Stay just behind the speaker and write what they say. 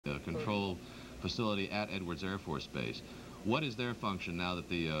control facility at Edwards Air Force Base. What is their function now that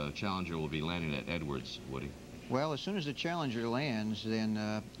the Challenger will be landing at Edwards, Woody? Well, as soon as the Challenger lands,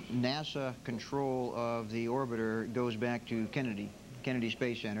 then NASA control of the orbiter goes back to Kennedy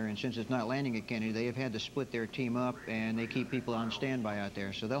Space Center, and since it's not landing at Kennedy, they have had to split their team up, and they keep people on standby out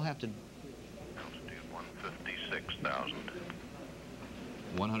there, so they'll have to... Altitude 156,000.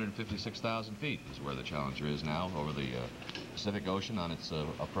 156,000 feet is where the Challenger is now, over the Pacific Ocean on its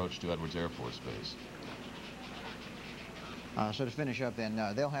approach to Edwards Air Force Base. So to finish up then,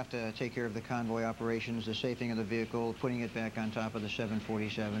 they'll have to take care of the convoy operations, the safing of the vehicle, putting it back on top of the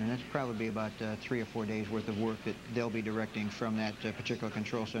 747, and it's probably about 3 or 4 days worth of work that they'll be directing from that particular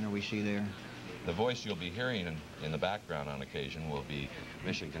control center we see there. The voice you'll be hearing in the background on occasion will be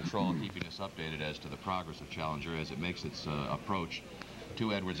Mission Control, keeping us updated as to the progress of Challenger as it makes its approach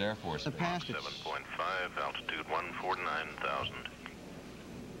to Edwards Air Force. In the past, 7.5, altitude 149,000.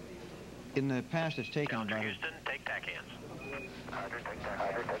 In the past, it's taken Challenger about... Houston, take TACANs.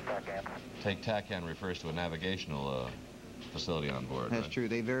 Take TACAN refers to a navigational facility on board. That's right? true.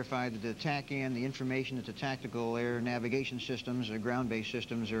 They verified that the TACAN, the information that the tactical air navigation systems or ground-based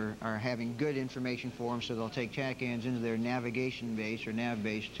systems are having good information for them, so they'll take TACANs into their navigation base or nav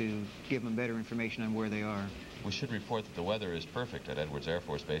base to give them better information on where they are. We should report that the weather is perfect at Edwards Air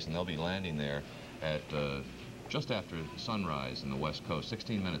Force Base, and they'll be landing there at just after sunrise in the West Coast,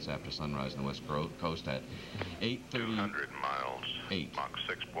 16 minutes after sunrise in the West Coast at 8:30. 200 miles. 8. Mach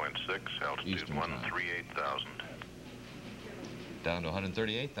 6.6, altitude Eastern time. 138,000. Down to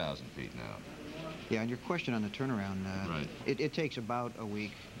 138,000 feet now. Yeah, and your question on the turnaround, right. it takes about a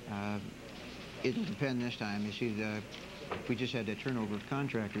week. It'll depend this time. You see, we just had that turnover of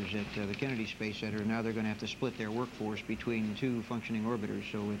contractors at the Kennedy Space Center. Now they're going to have to split their workforce between 2 functioning orbiters,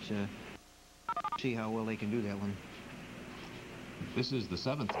 so it's see how well they can do that one. This is the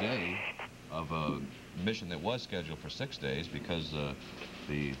 7th day of a mission that was scheduled for 6 days because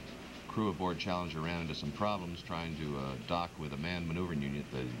the crew aboard Challenger ran into some problems trying to dock with a manned maneuvering unit,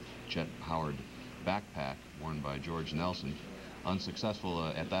 the jet-powered backpack worn by George Nelson. Unsuccessful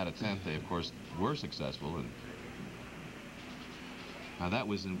at that attempt. They, of course, were successful. And now that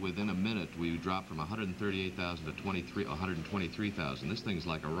was within a minute. We dropped from 138,000 to 123,000. This thing's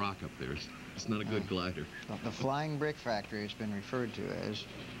like a rock up there. It's not a good glider. The flying brick factory it's been referred to as.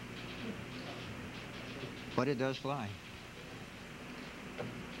 But it does fly.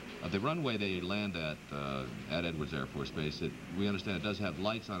 The runway they land at Edwards Air Force Base, we understand it does have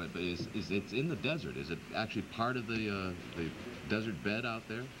lights on it, but it's in the desert. Is it actually part of the desert bed out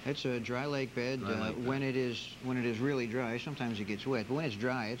there? It's a dry lake bed. When it is really dry, sometimes it gets wet, but when it's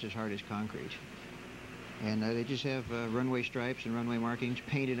dry, it's as hard as concrete. And they just have runway stripes and runway markings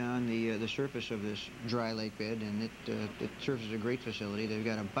painted on the surface of this dry lake bed, and it serves as a great facility. They've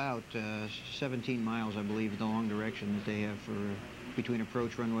got about 17 miles, I believe, in the long direction that they have for between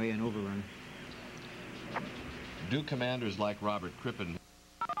approach runway and overrun. Do commanders like Robert Crippen,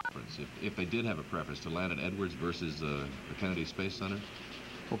 if they did have a preference to land at Edwards versus the Kennedy Space Center?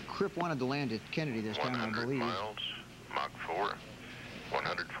 Well, Cripp wanted to land at Kennedy this time, I 100 believe. miles, Mach 4,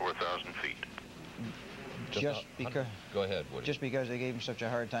 104,000 feet. Just because... Go ahead, Woody. Just because they gave him such a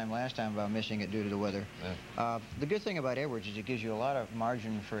hard time last time about missing it due to the weather. Yeah. The good thing about Edwards is it gives you a lot of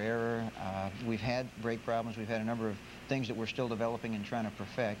margin for error. We've had brake problems. We've had a number of things that we're still developing and trying to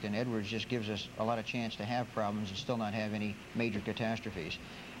perfect, and Edwards just gives us a lot of chance to have problems and still not have any major catastrophes.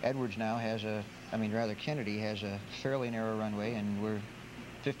 Edwards now has Kennedy has a fairly narrow runway, and we're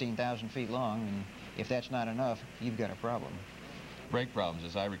 15,000 feet long, and if that's not enough, you've got a problem. Brake problems.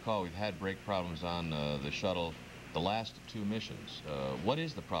 As I recall, we've had brake problems on the shuttle the last 2 missions. What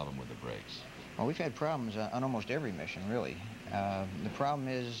is the problem with the brakes? Well, we've had problems on almost every mission, really. The problem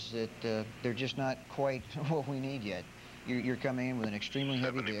is that they're just not quite what we need yet. You're coming in with an extremely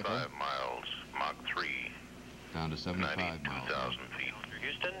heavy vehicle. 75 miles, Mach 3. Down to 75 miles. 92,000 feet.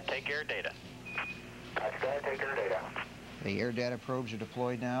 Houston, take air data. Take air data. The air data probes are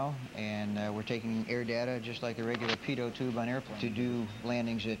deployed now, and we're taking air data just like the regular pitot tube on airplanes to do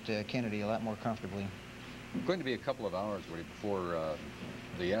landings at Kennedy a lot more comfortably. It's going to be a couple of hours, Woody, before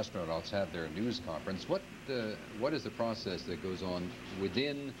the astronauts have their news conference. What is the process that goes on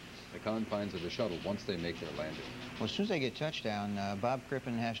within the confines of the shuttle once they make their landing? Well, as soon as they get touchdown, Bob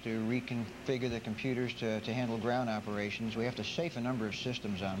Crippen has to reconfigure the computers to handle ground operations. We have to safe a number of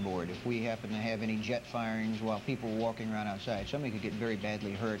systems on board. If we happen to have any jet firings while people are walking around outside, somebody could get very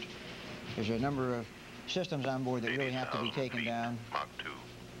badly hurt. There's a number of systems on board that really have to be taken down. Mach 2.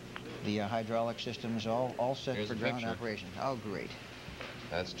 The hydraulic systems all set Here's for a ground picture. operations. Oh, great.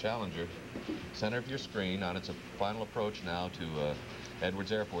 That's Challenger. Center of your screen on its final approach now to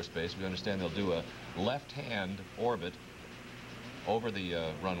Edwards Air Force Base. We understand they'll do a left-hand orbit over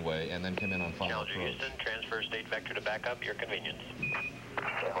the runway and then come in on final Challenger approach. Houston, transfer state vector to backup, your convenience.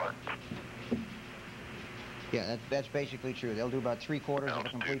 Yeah, that's basically true. They'll do about 3/4 of a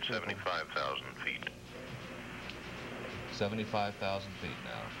complete Altitude circle. 75,000 feet. 75,000 feet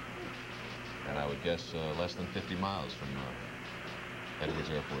now. And I would guess less than 50 miles from Edwards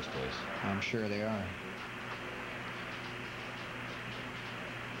Air Force Base. I'm sure they are.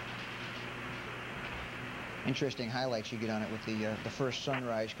 Interesting highlights you get on it with the first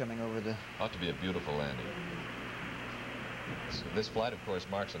sunrise coming over the... Ought to be a beautiful landing. So this flight, of course,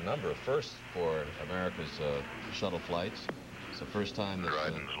 marks a number of firsts for America's shuttle flights. It's the first time that...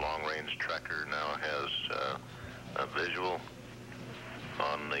 Dryden's long-range tracker now has a visual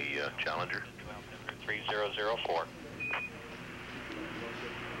on the Challenger. 3004.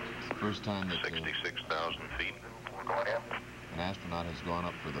 It's the first time that 66,000 feet. an astronaut has gone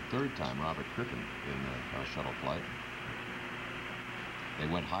up for the third time, Robert Crippen, in a shuttle flight. They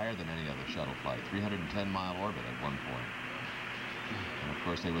went higher than any other shuttle flight, 310-mile orbit at one point. And of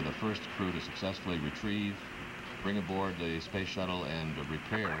course, they were the first crew to successfully retrieve, bring aboard the space shuttle, and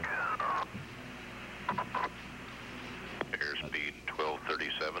repair. Airspeed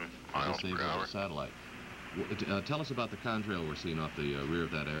 1237 miles per hour. Satellite. Tell us about the contrail we're seeing off the rear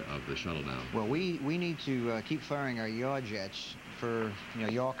of that of the shuttle now. Well, we need to keep firing our yaw jets for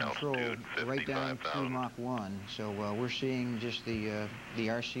yaw control right down through Mach 1. So we're seeing just the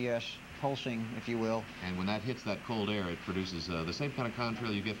RCS pulsing, if you will. And when that hits that cold air, it produces the same kind of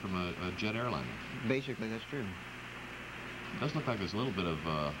contrail you get from a jet airliner. Basically, that's true. It does look like there's a little bit of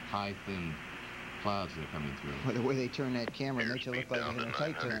high, thin clouds that are coming through. Well, the way they turn that camera makes it look like they're in a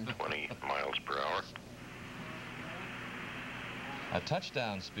tight turn. 20 miles per hour. A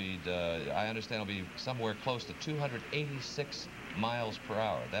touchdown speed, I understand, will be somewhere close to 286 miles per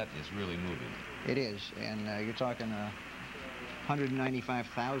hour. That is really moving. It is, and you're talking a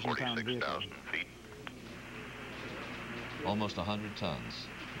 195,000-pound vehicle. 46,000 feet. Almost 100 tons.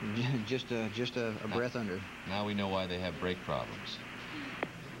 just a breath under. Now we know why they have brake problems.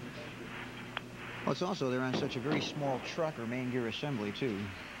 Well, it's also they're on such a very small truck or main gear assembly, too.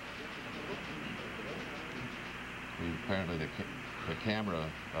 Apparently the camera...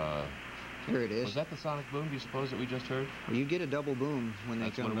 Here it is. Was that the sonic boom, do you suppose, that we just heard? Well, you get a double boom when they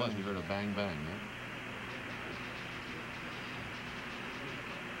That's come what it by. was. We heard a bang, bang. Yeah?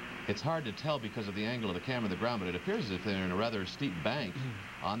 It's hard to tell because of the angle of the camera and the ground, but it appears as if they're in a rather steep bank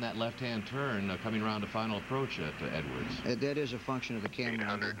on that left-hand turn coming around to final approach at Edwards. That is a function of the camera.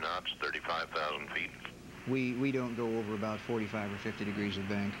 800 knots, 35,000 feet. We don't go over about 45 or 50 degrees of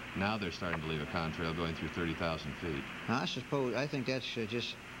bank. Now they're starting to leave a contrail going through 30,000 feet. I think that's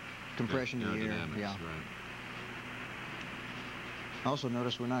just compression of the air. Aerodynamics, Yeah. right. Also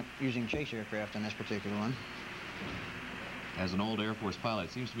notice we're not using chase aircraft on this particular one. As an old Air Force pilot,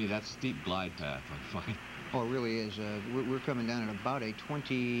 it seems to me that steep glide path, I find. Oh, it really is. We're coming down at about a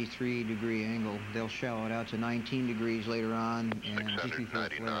 23-degree angle. They'll shallow it out to 19 degrees later on, and just before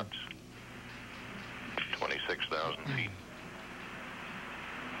 690 flare. knots. 26,000 feet.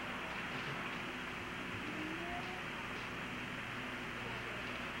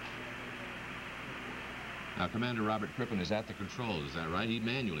 Now, Commander Robert Crippen is at the controls, is that right? He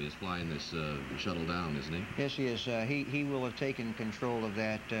manually is flying this shuttle down, isn't he? Yes, he is. He will have taken control of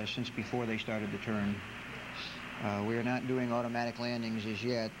that since before they started the turn. We are not doing automatic landings as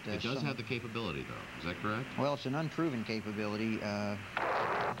yet. It does have the capability, though. Is that correct? Well, it's an unproven capability.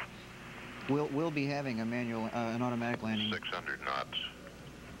 We'll be having a manual, an automatic landing 600 knots.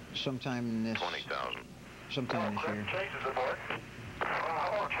 sometime in this. 20,000. Sometime this year. Chase is aboard.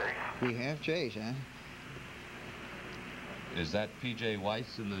 Hello, Chase. We have Chase, huh? Is that P.J.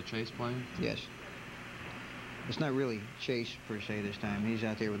 Weiss in the chase plane? Yes. It's not really Chase per se this time. He's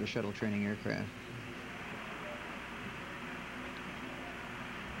out there with a shuttle training aircraft.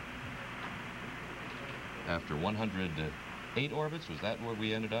 After 108 orbits, was that where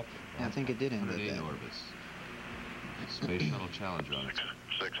we ended up? I think it did end at 108 that. orbits. Space Shuttle Challenger on its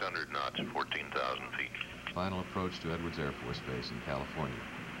 600 knots, 14,000 feet. final approach to Edwards Air Force Base in California.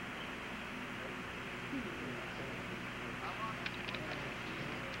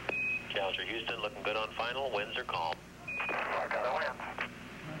 Challenger Houston looking good on final. Winds are calm. I got a wind.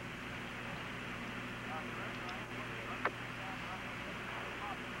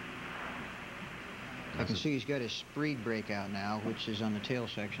 I can see he's got his speed brake out now, which is on the tail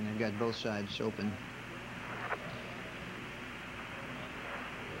section. They've got both sides open.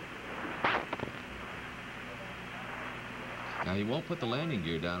 Now, he won't put the landing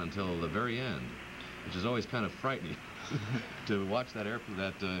gear down until the very end, which is always kind of frightening. to watch that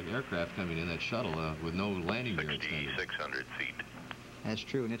aircraft coming in, that shuttle, with no landing gear extended. 6,600 feet. That's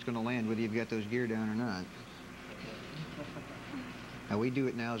true, and it's going to land whether you've got those gear down or not. Now, we do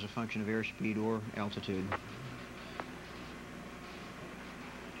it now as a function of airspeed or altitude.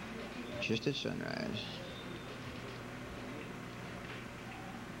 Just at sunrise.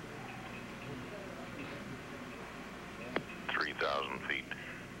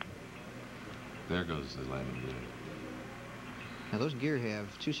 There goes the landing gear. Now, those gear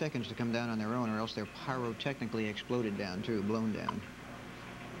have 2 seconds to come down on their own, or else they're pyrotechnically exploded down, too, blown down.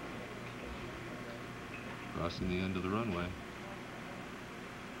 Crossing the end of the runway.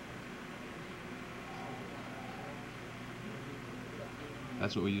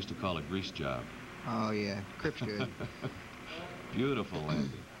 That's what we used to call a grease job. Oh, yeah. Grip's good. Beautiful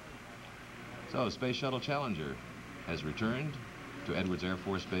landing. So, Space Shuttle Challenger has returned to Edwards Air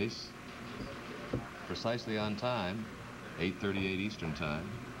Force Base precisely on time, 8:38 Eastern Time.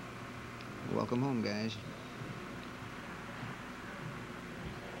 Welcome home, guys.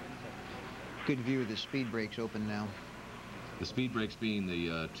 Good view of the speed brakes open now. The speed brakes being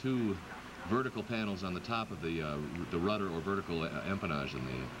the two vertical panels on the top of the rudder or vertical empennage in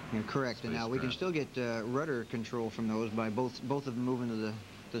the You're correct. And now we can still get rudder control from those by both of them moving to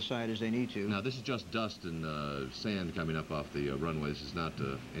the side as they need to. Now, this is just dust and sand coming up off the runway. This is not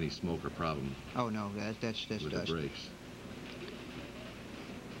any smoke or problem. Oh, no, that's with dust. The brakes.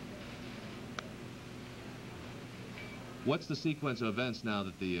 What's the sequence of events now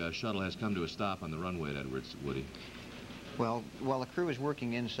that the shuttle has come to a stop on the runway at Edwards, Woody? Well, while the crew is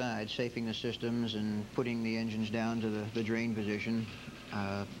working inside, safing the systems and putting the engines down to the drain position,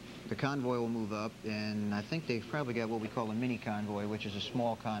 the convoy will move up, and I think they've probably got what we call a mini convoy, which is a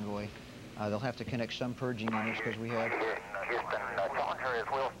small convoy. They'll have to connect some purging units because we have... Houston, Challenger is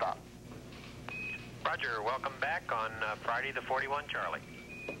wheel stop. Roger, welcome back on Friday the 41 Charlie.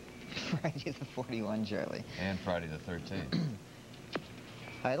 Friday the 41 Charlie. And Friday the 13th.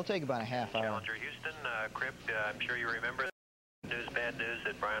 It'll take about a half hour. Challenger Houston, Crip, I'm sure you remember bad news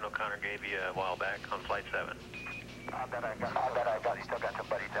that Brian O'Connor gave you a while back on Flight 7. I bet I got. He still got some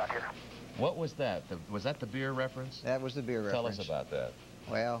buddies out here. What was that? Was that the beer reference? That was the beer reference. Tell us about that.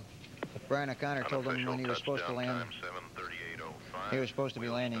 Well, Brian O'Connor told them when he was supposed to land... He was supposed to be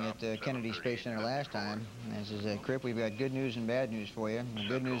landing at Kennedy Space Center last time. And he says, Crip, we've got good news and bad news for you. The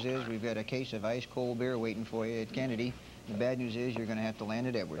good news is we've got a case of ice-cold beer waiting for you at Kennedy. The bad news is you're going to have to land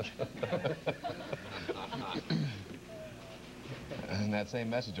at Edwards. And that same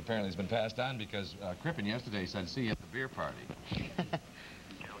message apparently has been passed on because Crippen yesterday said, see you at the beer party.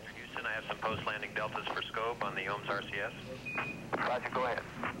 Challenger Houston, I have some post-landing deltas for scope on the Holmes RCS. Roger, go ahead.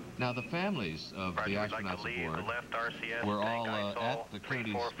 Now, the families of the astronauts aboard were all at the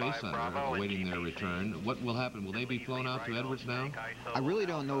Kennedy Space Center awaiting their return. What will happen? Will they be flown out to Edwards now? I really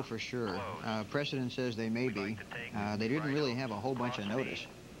don't know for sure. Precedent says they may be. They didn't really have a whole bunch of notice.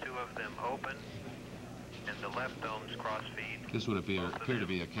 Two of them open, and the left dome's cross feed. This would appear to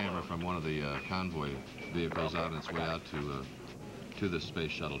be a camera from one of the convoy vehicles on its way out to the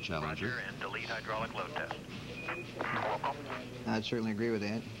Space Shuttle Challenger. Roger, and delete hydraulic load test. I'd certainly agree with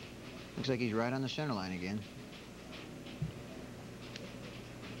that. Looks like he's right on the center line again.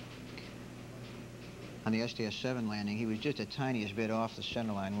 On the STS-7 landing, he was just the tiniest bit off the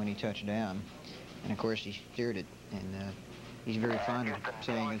center line when he touched down. And of course, he steered it. And he's very fond of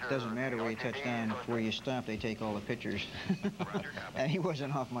saying it doesn't matter where you touch down, where you stop, they take all the pictures. And he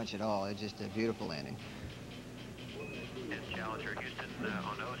wasn't off much at all. It's just a beautiful landing. And Challenger Houston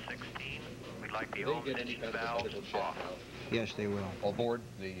on 016, we'd like the Holmes engine valves off. Yes, they will. Aboard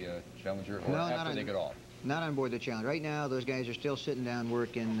the Challenger, or No, after they get off? Not on board the Challenger. Right now, those guys are still sitting down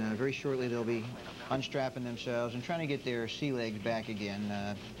working. Very shortly, they'll be unstrapping themselves and trying to get their sea legs back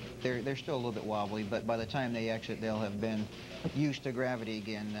again. They're still a little bit wobbly, but by the time they exit, they'll have been used to gravity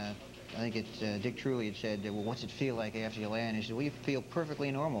again. I think it's Dick Truly had said, well, what's it feel like after you land? He said, well, you feel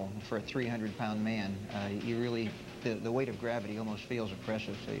perfectly normal for a 300-pound man. You really, the weight of gravity almost feels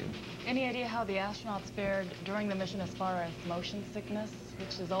oppressive to you. Any idea how the astronauts fared during the mission as far as motion sickness,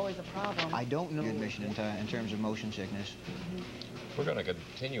 which is always a problem? I don't know the mission in terms of motion sickness. We're going to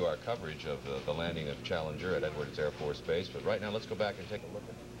continue our coverage of the landing of Challenger at Edwards Air Force Base, but right now let's go back and take a look at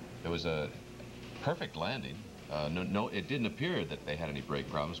it. It was a perfect landing. No, it didn't appear that they had any brake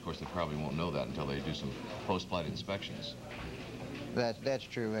problems. Of course, they probably won't know that until they do some post-flight inspections. That's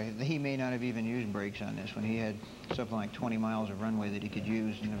true. He may not have even used brakes on this one. He had something like 20 miles of runway that he could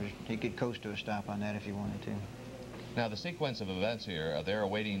use, and he could coast to a stop on that if he wanted to. Now, the sequence of events here, they're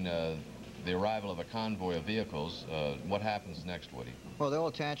awaiting the arrival of a convoy of vehicles, what happens next, Woody? Well, they'll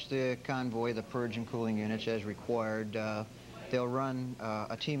attach the convoy, the purge and cooling units as required. They'll run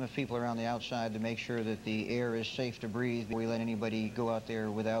a team of people around the outside to make sure that the air is safe to breathe. We let anybody go out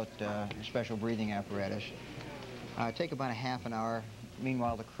there without special breathing apparatus. Take about a half an hour.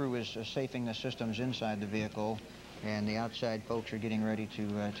 Meanwhile, the crew is safing the systems inside the vehicle, and the outside folks are getting ready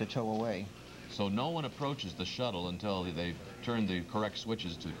to tow away. So no one approaches the shuttle until they turn the correct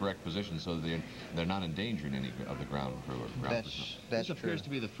switches to the correct position, so that they're not endangering any of the ground crew or ground personnel. That's This appears to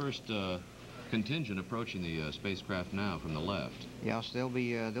be the first contingent approaching the spacecraft now from the left. Yes, they'll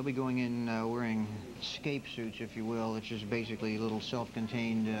be going in wearing scape suits, if you will, which is basically a little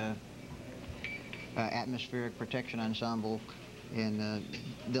self-contained atmospheric protection ensemble. And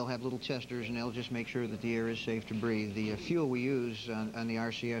they'll have little testers, and they'll just make sure that the air is safe to breathe. The fuel we use on the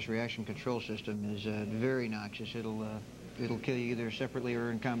RCS reaction control system is very noxious. It'll kill you either separately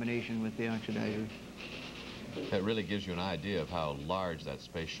or in combination with the oxidizer. That really gives you an idea of how large that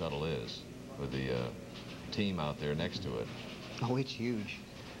space shuttle is, with the team out there next to it. Oh, it's huge.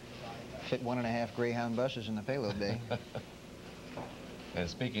 Fit 1.5 Greyhound buses in the payload bay. And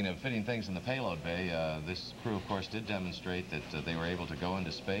speaking of fitting things in the payload bay, this crew, of course, did demonstrate that they were able to go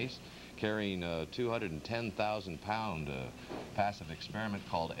into space carrying a 210,000-pound passive experiment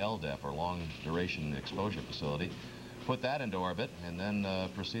called LDEF, or Long Duration Exposure Facility, put that into orbit, and then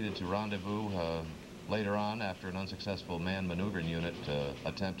proceeded to rendezvous later on after an unsuccessful manned maneuvering unit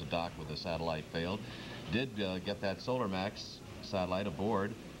attempt to dock with the satellite failed. Did get that SolarMax satellite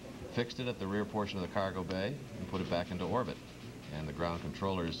aboard, fixed it at the rear portion of the cargo bay, and put it back into orbit. And the ground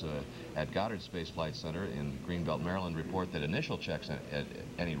controllers at Goddard Space Flight Center in Greenbelt, Maryland, report that initial checks at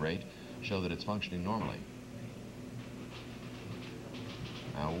any rate show that it's functioning normally.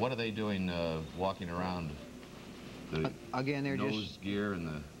 Now, what are they doing walking around the Again, they're nose gear and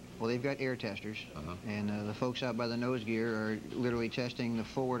the... Well, they've got air testers, and the folks out by the nose gear are literally testing the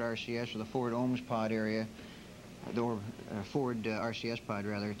forward RCS, or the forward ohms pod area, the forward RCS pod,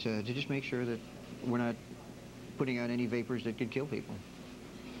 rather, to just make sure that we're not putting out any vapors that could kill people.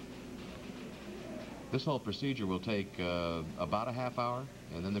 This whole procedure will take about a half hour,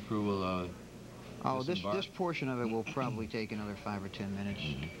 and then the crew will this portion of it will probably take another 5 or 10 minutes,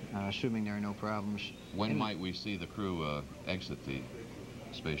 assuming there are no problems. When might we see the crew exit the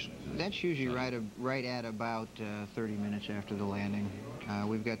space? That's usually right at about 30 minutes after the landing.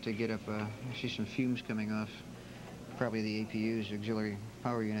 We've got to get up, I see some fumes coming off, probably the APUs, auxiliary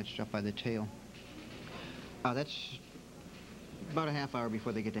power units, up by the tail. That's about a half hour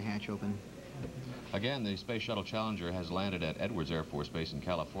before they get the hatch open. Again, the Space Shuttle Challenger has landed at Edwards Air Force Base in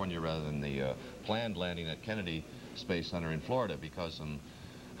California rather than the planned landing at Kennedy Space Center in Florida, because some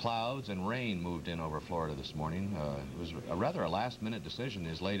clouds and rain moved in over Florida this morning. It was rather a last-minute decision.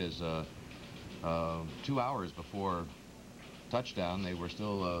 As late as 2 hours before touchdown, they were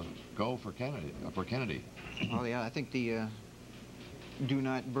still go for Kennedy. Oh yeah, I think the do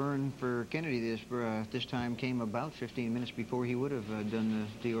not burn for Kennedy this time came about 15 minutes before he would have done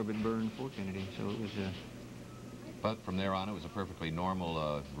the deorbit burn for Kennedy. So it was. But from there on, it was a perfectly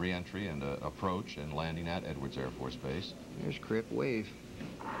normal re-entry and approach and landing at Edwards Air Force Base. There's Crip, wave.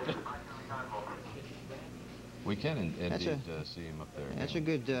 We can indeed see him up there. That's a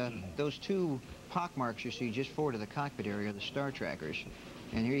good. Those two pockmarks you see just forward of the cockpit area are the star trackers,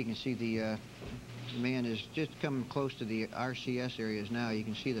 and here you can see the man is just coming close to the RCS areas now. You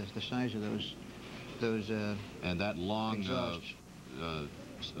can see the size of those. And that long, exhausts.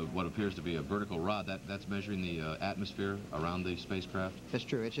 what appears to be a vertical rod, that's measuring the atmosphere around the spacecraft. That's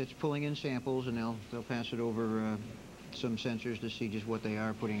true. It's pulling in samples, and they'll pass it over some sensors to see just what they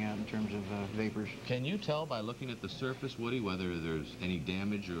are putting out in terms of vapors. Can you tell by looking at the surface, Woody, whether there's any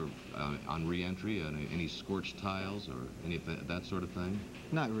damage or on re-entry, any scorched tiles or anything, that sort of thing?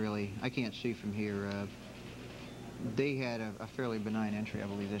 Not really. I can't see from here. They had a fairly benign entry, I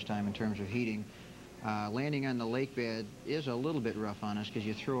believe, this time in terms of heating. Landing on the lake bed is a little bit rough on us because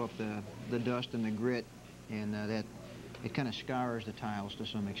you throw up the dust and the grit, and that it kind of scours the tiles to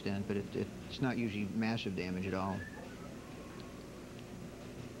some extent, but it's not usually massive damage at all.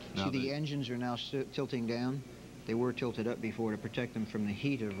 Now see, the engines are now tilting down. They were tilted up before to protect them from the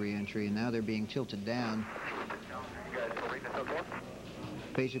heat of re-entry, and now they're being tilted down. You guys still reading this okay?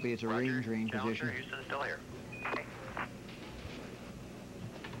 Basically, it's a rain drain Challenger, position. Houston, still here.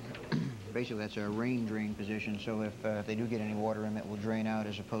 Basically, that's a rain drain position, so if they do get any water in, it will drain out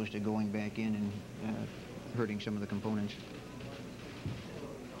as opposed to going back in and hurting some of the components.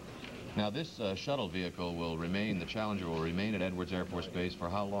 Now, this shuttle vehicle will remain, the Challenger will remain at Edwards Air Force Base for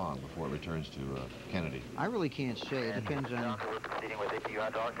how long before it returns to Kennedy? I really can't say. It depends on... We're proceeding with APU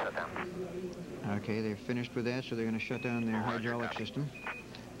hydraulic shutdown. Okay, they're finished with that, so they're going to shut down their hydraulic system.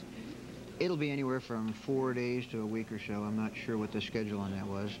 It'll be anywhere from 4 days to a week or so. I'm not sure what the schedule on that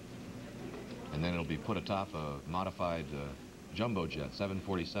was. And then it'll be put atop a modified jumbo jet,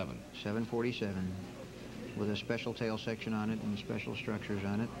 747. 747, with a special tail section on it and special structures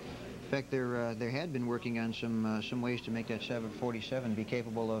on it. In fact, they had been working on some ways to make that 747 be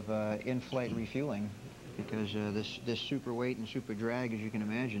capable of in-flight refueling, because this super weight and super drag, as you can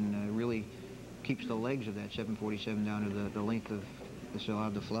imagine, really keeps the legs of that 747 down to the length of it's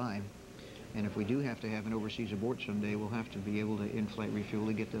allowed to fly. And if we do have to have an overseas abort someday, we'll have to be able to in-flight refuel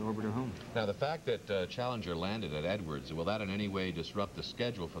to get the orbiter home. Now, the fact that Challenger landed at Edwards, will that in any way disrupt the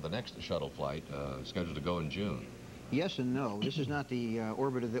schedule for the next shuttle flight, scheduled to go in June? Yes and no. This is not the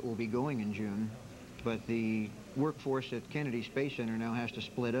orbiter that will be going in June, but the workforce at Kennedy Space Center now has to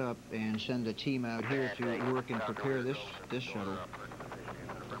split up and send a team out here to work and prepare this shuttle.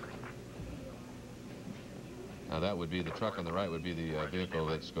 Now, that would be, the truck on the right would be the vehicle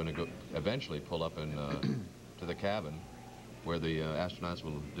that's going to go eventually pull up in to the cabin where the astronauts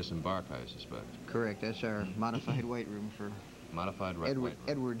will disembark, I suspect. Correct. That's our modified white room for Modified white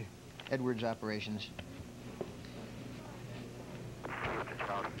room. Edwards operations.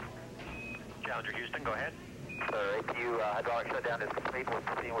 Challenger Houston, go ahead. Sir, APU hydraulic shutdown is complete. We're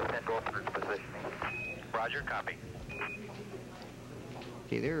proceeding with send orbiter positioning. Roger, copy.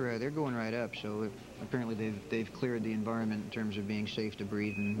 Okay, they're going right up, so apparently they've cleared the environment in terms of being safe to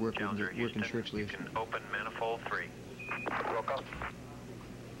breathe and working short You sleeves. can open manifold 3. Welcome.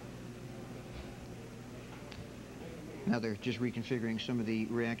 Now they're just reconfiguring some of the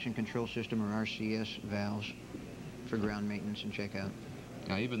reaction control system, or RCS valves, for ground maintenance and checkout.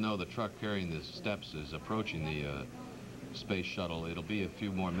 Now, even though the truck carrying the steps is approaching the space shuttle, it'll be a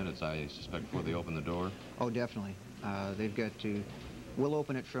few more minutes, I suspect, before they open the door. Oh, definitely. They've got to... We'll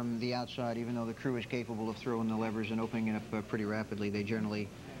open it from the outside, even though the crew is capable of throwing the levers and opening it up pretty rapidly. They generally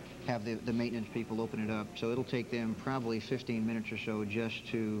have the maintenance people open it up. So it'll take them probably 15 minutes or so just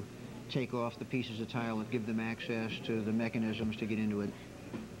to take off the pieces of tile that give them access to the mechanisms to get into it.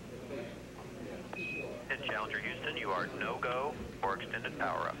 And Challenger Houston, you are no-go for extended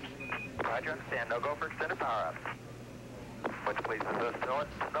power-ups. Roger, understand. No go for extended power up. Which pleases us to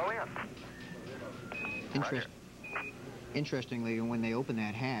no in. Interestingly, when they open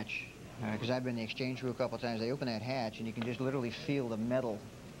that hatch, because I've been in the exchange room a couple of times, they open that hatch and you can just literally feel the metal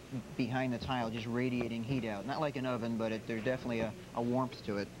behind the tile just radiating heat out. Not like an oven, but there's definitely a warmth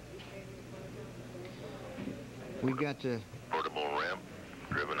to it. We've got to... Portable ramp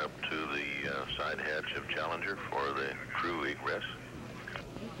driven up to the side hatch of Challenger for the crew egress.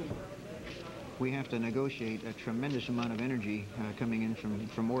 We have to negotiate a tremendous amount of energy coming in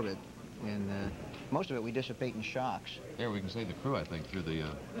from orbit, and most of it we dissipate in shocks. There, we can save the crew, I think, through the...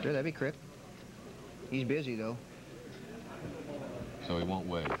 Sure, that'd be Crip. He's busy, though. So he won't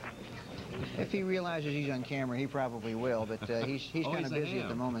wave. If he realizes he's on camera, he probably will, but he's Oh, kind of he's a busy at the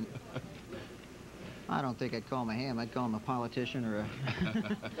ham. moment. I don't think I'd call him a ham. I'd call him a politician or a...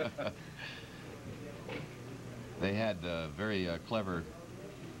 They had very clever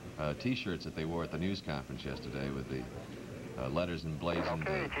T-shirts that they wore at the news conference yesterday with the letters emblazoned.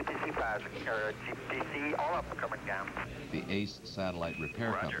 Okay, GTC 5, or GTC, all up coming down. The ACE Satellite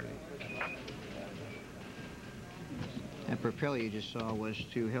Repair Roger. Company. That propeller you just saw was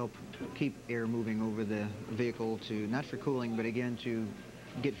to help keep air moving over the vehicle to, not for cooling, but again to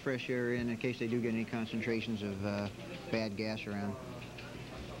get fresh air in case they do get any concentrations of bad gas around.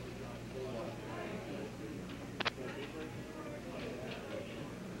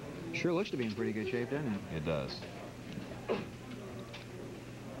 Sure looks to be in pretty good shape, doesn't it? It does.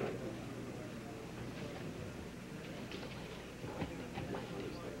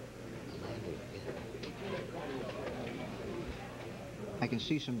 I can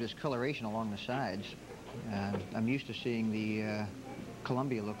see some discoloration along the sides. I'm used to seeing the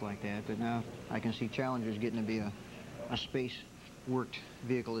Columbia look like that, but now I can see Challenger's getting to be a space-worked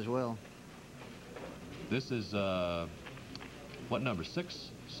vehicle as well. This is, what number, sixth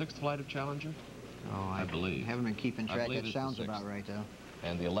flight of Challenger? Oh, I believe. Haven't been keeping I track. believe That it's the sounds 6th. about right, though.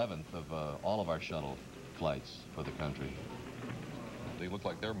 And the 11th of all of our shuttle flights for the country. They look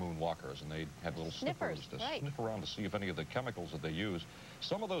like they're moonwalkers, and they have little sniffers to sniff around to see if any of the chemicals that they use.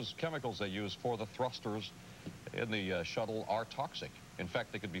 Some of those chemicals they use for the thrusters in the shuttle are toxic. In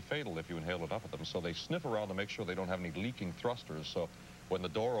fact, they could be fatal if you inhale enough of them. So they sniff around to make sure they don't have any leaking thrusters. So when the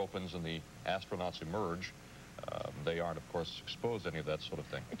door opens and the astronauts emerge, they aren't, of course, exposed to any of that sort of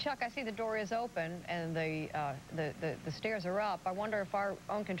thing. Chuck, I see the door is open and the stairs are up. I wonder if our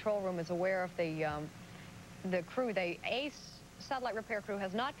own control room is aware of the crew. The ACE satellite repair crew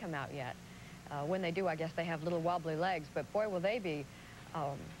has not come out yet. When they do, I guess they have little wobbly legs, but boy, will they be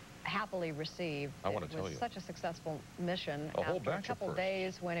happily received. I want to tell you. It was such a successful mission. A whole after a batch of couple firsts.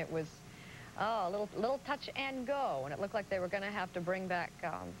 days when it was a little touch and go, and it looked like they were going to have to bring back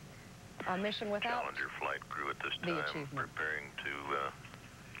a mission without Challenger flight crew at this the time achievement. preparing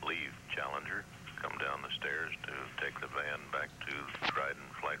to leave Challenger, come down the stairs to take the van back to Dryden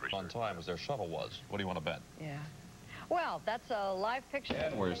Flight Research. On time as their shuttle was. What do you want to bet? Yeah. Well, that's a live picture.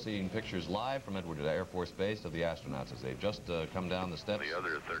 And we're seeing pictures live from Edwards Air Force Base of the astronauts as they've just come down the steps. The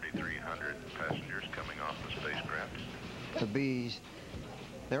other 3,300 passengers coming off the spacecraft. The bees,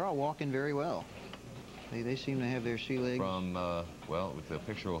 they're all walking very well. They seem to have their sea legs. From, well, with the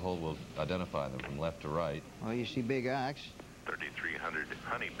picture we'll hold, we'll identify them from left to right. Well, you see Big Ox. 3,300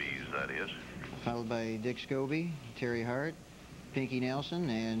 honeybees, that is. Followed by Dick Scobie, Terry Hart, Pinky Nelson,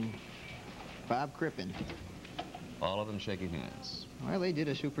 and Bob Crippen. All of them shaking hands. Well, they did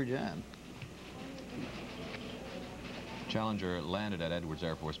a super job. Challenger landed at Edwards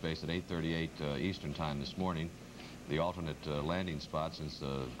Air Force Base at 8:38 Eastern Time this morning. The alternate landing spot since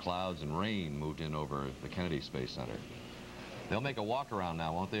clouds and rain moved in over the Kennedy Space Center. They'll make a walk around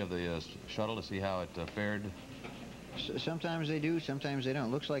now, won't they, of the shuttle to see how it fared? Sometimes they do, sometimes they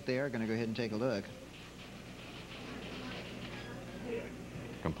don't. Looks like they are going to go ahead and take a look.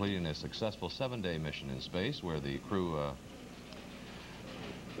 Completing a successful 7-day mission in space where the crew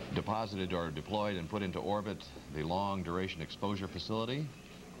deposited or deployed and put into orbit the Long Duration Exposure Facility,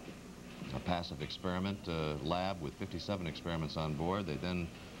 a passive experiment lab with 57 experiments on board. They then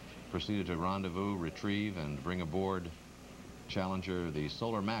proceeded to rendezvous, retrieve, and bring aboard Challenger, the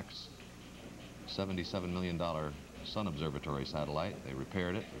Solar Max $77 million Sun Observatory satellite. They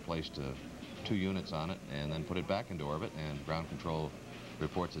repaired it, replaced 2 units on it, and then put it back into orbit, and ground control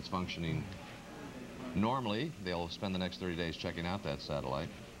reports it's functioning normally. They'll spend the next 30 days checking out that satellite.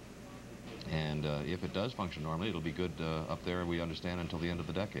 And if it does function normally, it'll be good up there, we understand, until the end of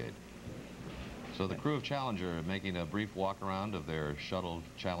the decade. So the crew of Challenger are making a brief walk around of their shuttle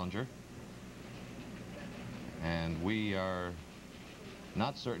Challenger. And we are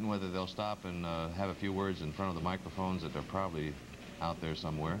not certain whether they'll stop and have a few words in front of the microphones that are probably out there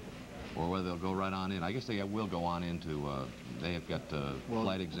somewhere, or whether they'll go right on in. I guess they will go on into, they have got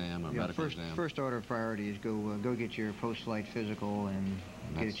flight exam or medical exam. First order of priority is go get your post-flight physical and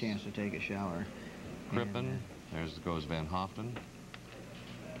get a chance to take a shower. Crippen, there's goes Van Hoften.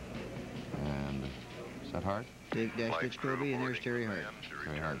 And is that Hart? Dick Scobie, and there's Terry Hart.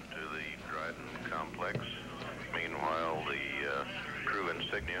 Terry Hart. To the Dryden complex. Meanwhile, the crew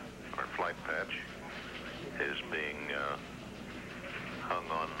insignia, or flight patch, is being hung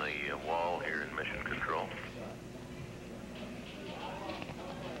on the wall here in Mission Control.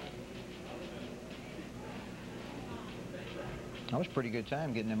 That was a pretty good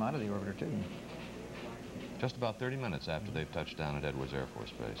time getting them out of the orbiter, too. Just about 30 minutes after they've touched down at Edwards Air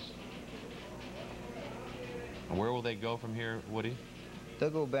Force Base. And where will they go from here, Woody? They'll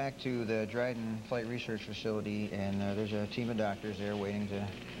go back to the Dryden Flight Research Facility, and there's a team of doctors there waiting to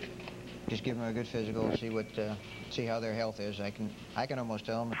just give them a good physical, see how their health is. I can almost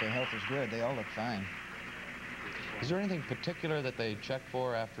tell them that their health is good. They all look fine. Is there anything particular that they check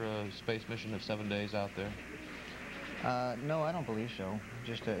for after a space mission of 7 days out there? No, I don't believe so.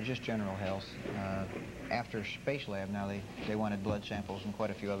 Just general health. After Space Lab, now they wanted blood samples and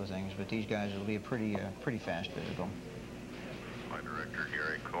quite a few other things, but these guys will be a pretty fast physical. My director,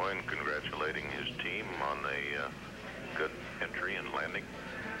 Gary Coyne, congratulating his team on a good entry and landing.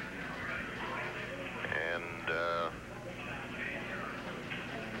 And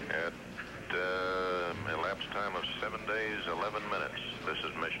at elapsed time of 7 days, 11 minutes, this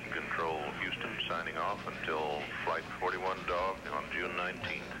is Mission Control Houston signing off until Flight 41 Dog on June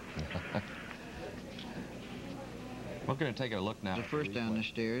 19th. We're going to take a look now. The first down the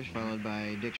stairs, followed by Dick